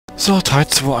So, 3,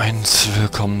 2, 1,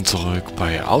 willkommen zurück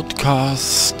bei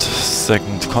Outcast,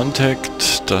 Second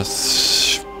Contact,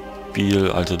 das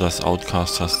Spiel, also das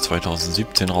Outcast, das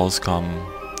 2017 rauskam,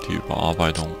 die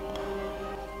Überarbeitung.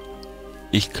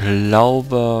 Ich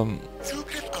glaube,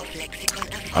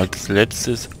 als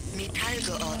letztes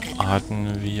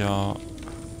hatten wir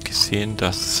gesehen,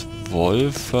 dass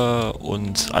Wolfe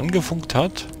uns angefunkt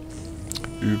hat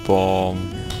über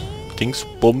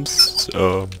Dingsbums,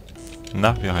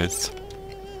 na, wie heißt's?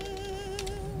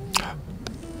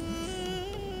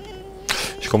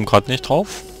 Ich komme gerade nicht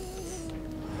drauf.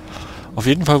 Auf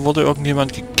jeden Fall wurde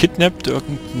irgendjemand gekidnappt,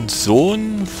 irgendein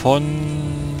Sohn von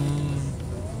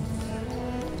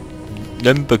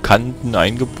einem bekannten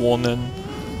Eingeborenen,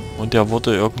 und der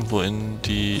wurde irgendwo in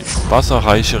die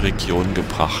wasserreiche Region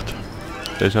gebracht.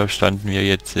 Deshalb standen wir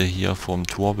jetzt hier vorm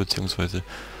Tor, beziehungsweise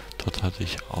dort hatte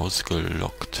ich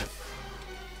ausgelockt.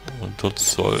 Und dort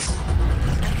soll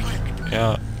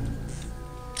er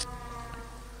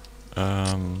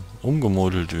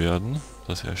umgemodelt werden,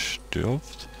 dass er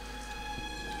stirbt.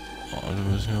 Also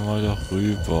müssen wir mal da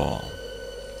rüber.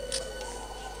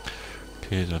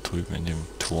 Okay, da drüben in dem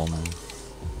Turm.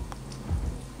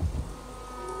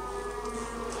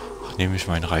 Ach, nehme ich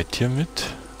mein Reittier mit?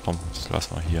 Komm, das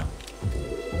lassen wir hier.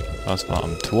 Lass mal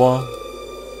am Tor.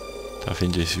 Da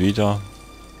finde ich es wieder.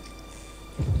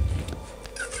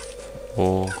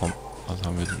 Oh, komm, was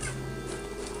haben wir denn?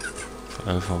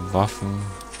 11 Waffen.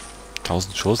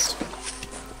 1000 Schuss.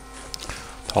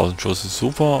 1000 Schuss ist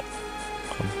super.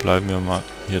 Dann bleiben wir mal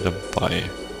hier dabei.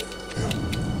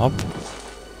 Hopp.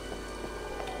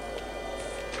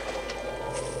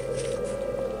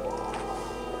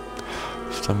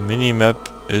 Auf der Minimap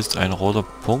ist ein roter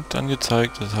Punkt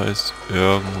angezeigt. Das heißt,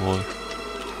 irgendwo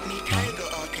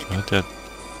wird der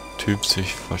Typ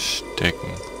sich verstecken.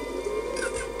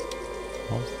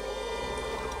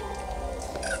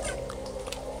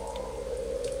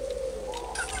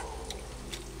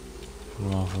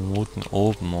 Mal vermuten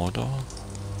oben, oder?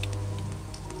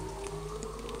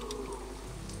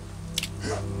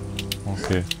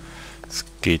 Okay, es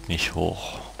geht nicht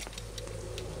hoch.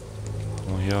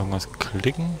 Mal hier irgendwas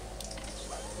klicken.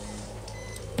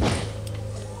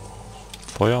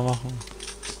 Feuer machen.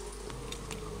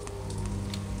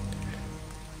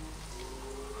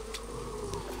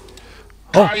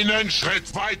 Oh. Einen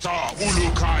Schritt weiter,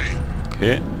 Ulukai!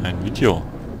 Okay, ein Video.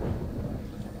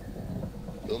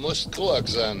 Du musst Kroak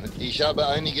sein. Ich habe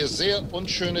einige sehr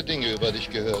unschöne Dinge über dich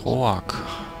gehört. Kroak.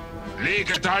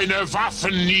 Lege deine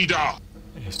Waffen nieder!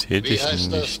 Ich sehe Wie dich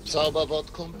heißt nicht. das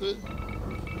Zauberwort, Kumpel?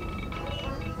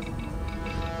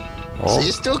 Oh.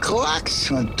 Siehst du,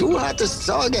 Kroax? Und du hattest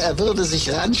Sorge, er würde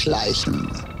sich ranschleichen.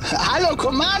 Hallo,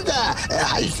 Commander!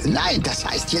 Nein, das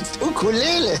heißt jetzt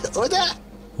Ukulele, oder?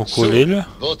 Ukulele?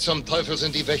 So, wo zum Teufel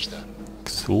sind die Wächter?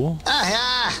 So? Ach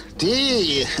ja,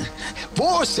 die.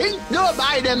 Wo sind nur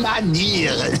meine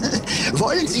Manieren?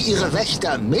 Wollen Sie Ihre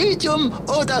Wächter Medium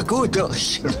oder gut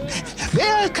durch?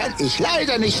 Mehr kann ich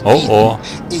leider nicht bieten. Oh.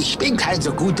 Ich bin kein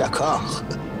so guter Koch.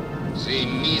 Sie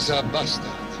mieser Bastard.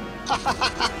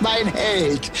 Mein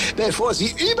Held, bevor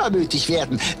Sie übermütig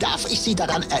werden, darf ich Sie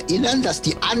daran erinnern, dass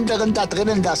die anderen da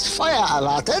drinnen das Feuer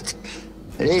erwartet?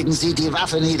 Legen Sie die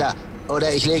Waffe nieder,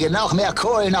 oder ich lege noch mehr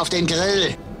Kohlen auf den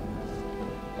Grill.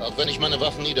 Auch wenn ich meine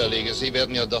Waffen niederlege, Sie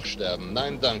werden ja doch sterben.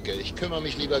 Nein, danke. Ich kümmere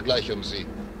mich lieber gleich um Sie.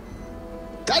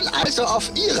 Dann also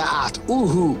auf Ihre Art,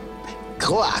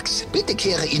 Kroax, bitte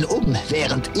kehre ihn um,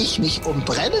 während ich mich um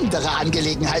brennendere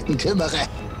Angelegenheiten kümmere.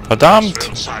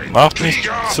 Verdammt! Macht nicht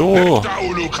so! Wächter,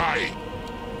 Ulukai!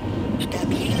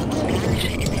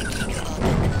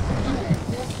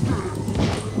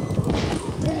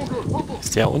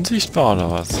 Ist der unsichtbar oder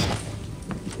was?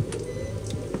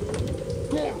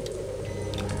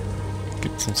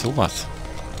 Gibt's denn sowas?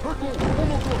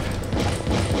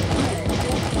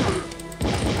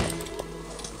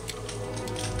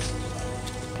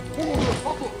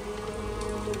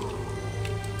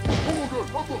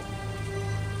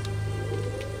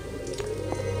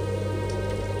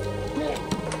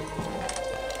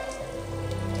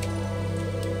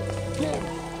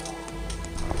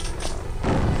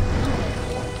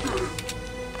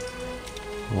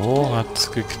 Wo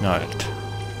hat's geknallt?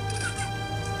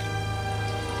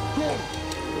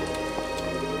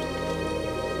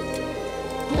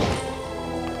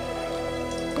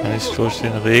 Kann ich durch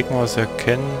den Regen was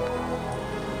erkennen?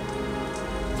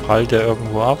 Prallt er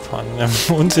irgendwo ab an einem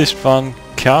unsichtbaren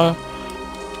Kerl?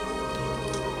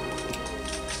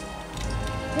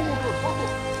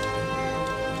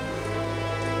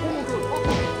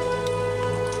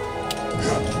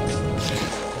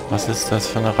 Was ist das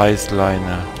für eine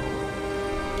Reißleine?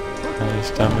 Kann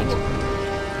ich damit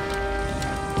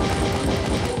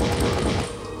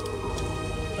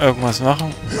irgendwas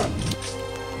machen?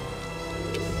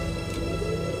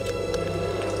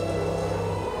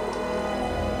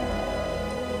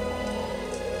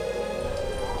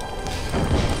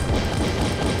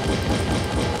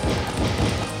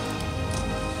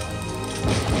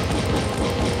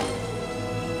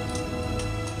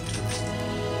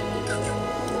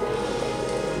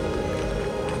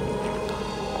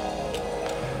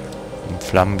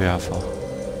 Flammenwerfer.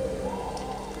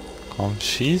 Komm,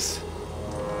 schieß.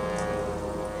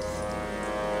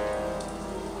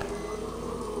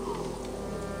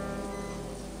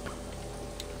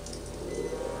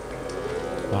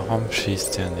 Warum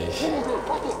schießt er nicht?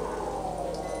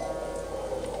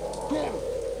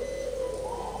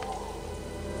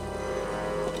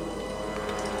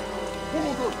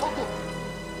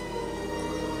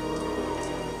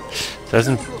 Ist das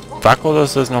ein Bug oder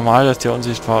ist das normal, dass der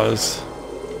unsichtbar ist?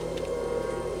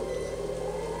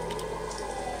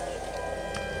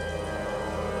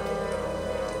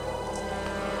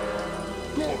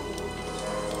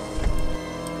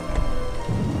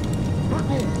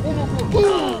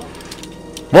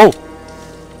 Wow!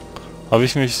 Habe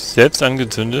ich mich selbst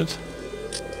angezündet?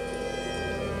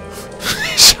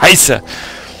 Scheiße!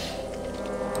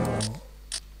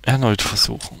 Erneut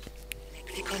versuchen.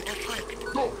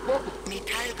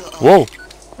 Wow!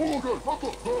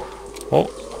 Oh.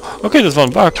 Okay, das war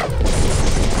ein Bug.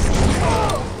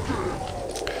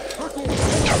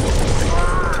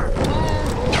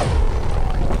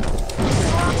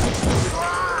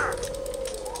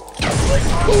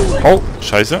 Oh,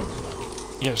 scheiße.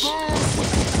 Yes.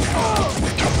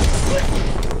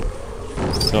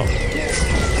 So.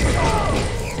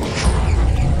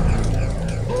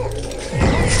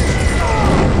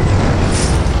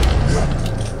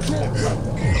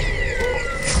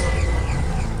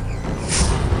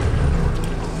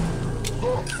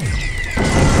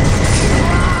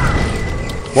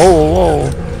 Wow, wow,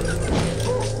 wow.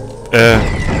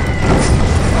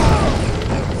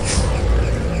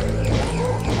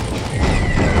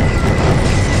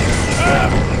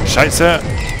 Scheiße.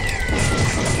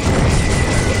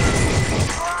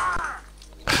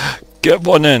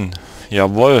 Gewonnen.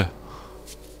 Jawohl.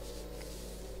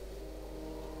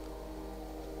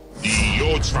 Die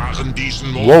Jods waren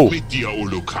diesen Mond mit dir,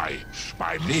 Ulukai.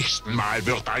 Beim nächsten Mal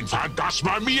wird ein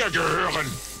Phantasma mir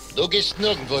gehören. Du gehst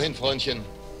nirgendwo hin, Freundchen.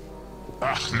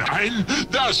 Ach nein,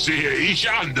 das sehe ich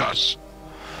anders.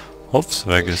 Ups,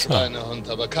 weg ist er. Kleiner Hund,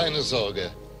 aber keine Sorge.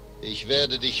 Ich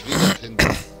werde dich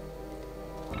wiederfinden.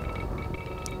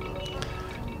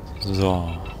 So.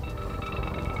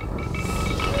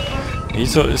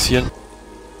 Wieso ist hier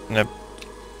eine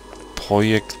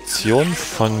Projektion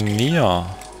von mir?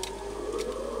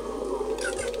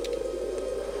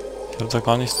 Ich habe da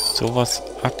gar nicht sowas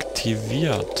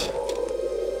aktiviert.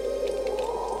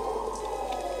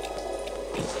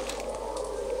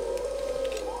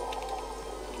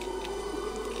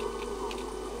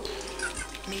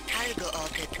 Metall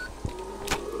geortet.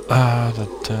 Ah, das...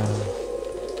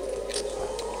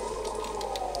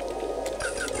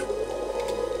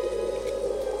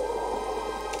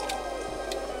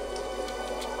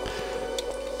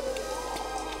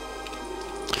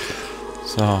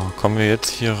 So, kommen wir jetzt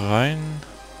hier rein?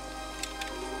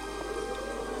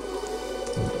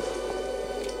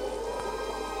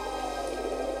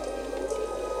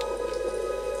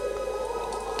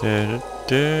 Wir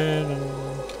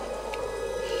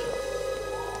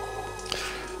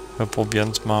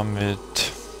probieren es mal mit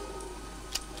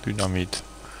Dynamit.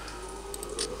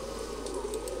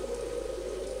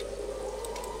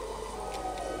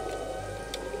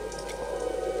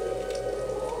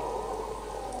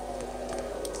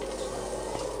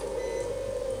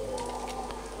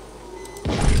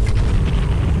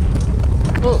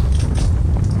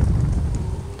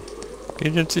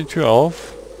 Geht jetzt die Tür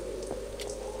auf?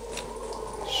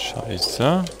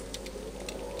 Scheiße.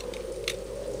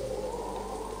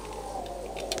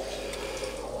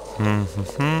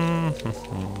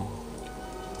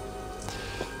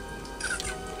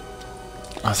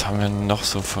 Was haben wir noch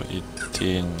so für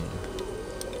Ideen?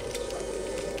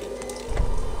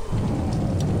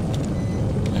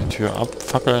 Die Tür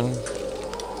abfackeln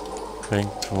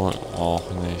bringt wohl auch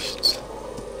nichts.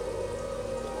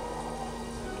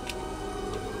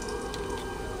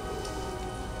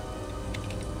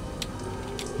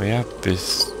 Wer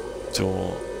bist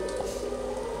du?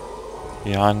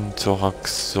 Jan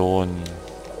Zoraks Sohn.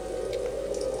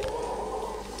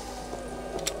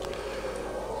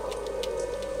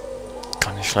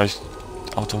 Kann ich vielleicht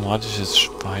automatisches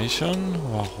Speichern?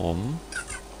 Warum?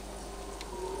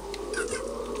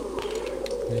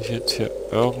 Kann ich jetzt hier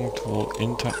irgendwo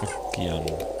interagieren?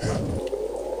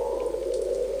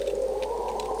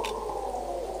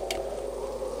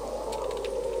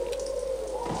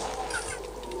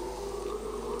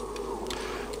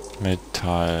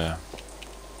 Metall.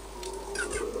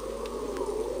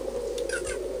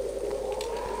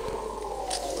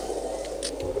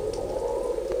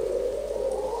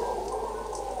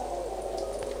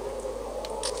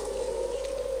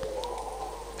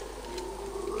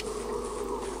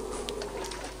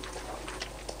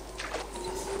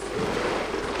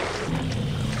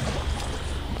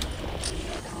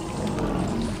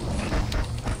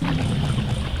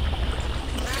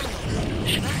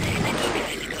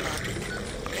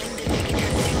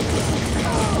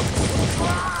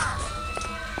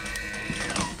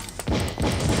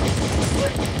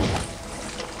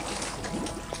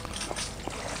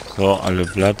 So, alle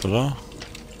Blatt, oder?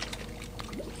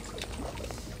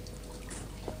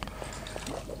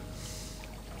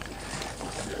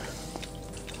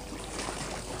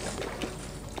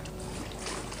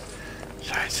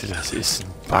 Scheiße, das ist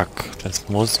ein Bug. Das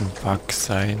muss ein Bug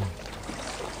sein.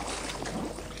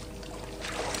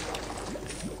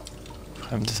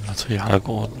 Fremdes Material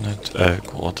geordnet,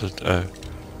 geortet.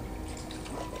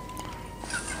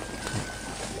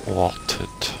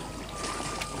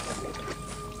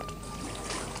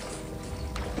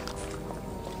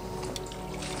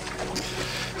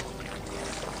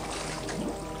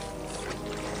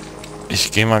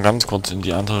 Ich gehe mal ganz kurz in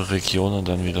die andere Region und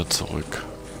dann wieder zurück.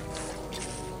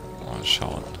 Mal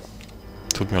schauen.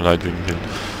 Tut mir leid wegen dem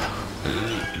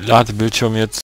Ladebildschirm jetzt.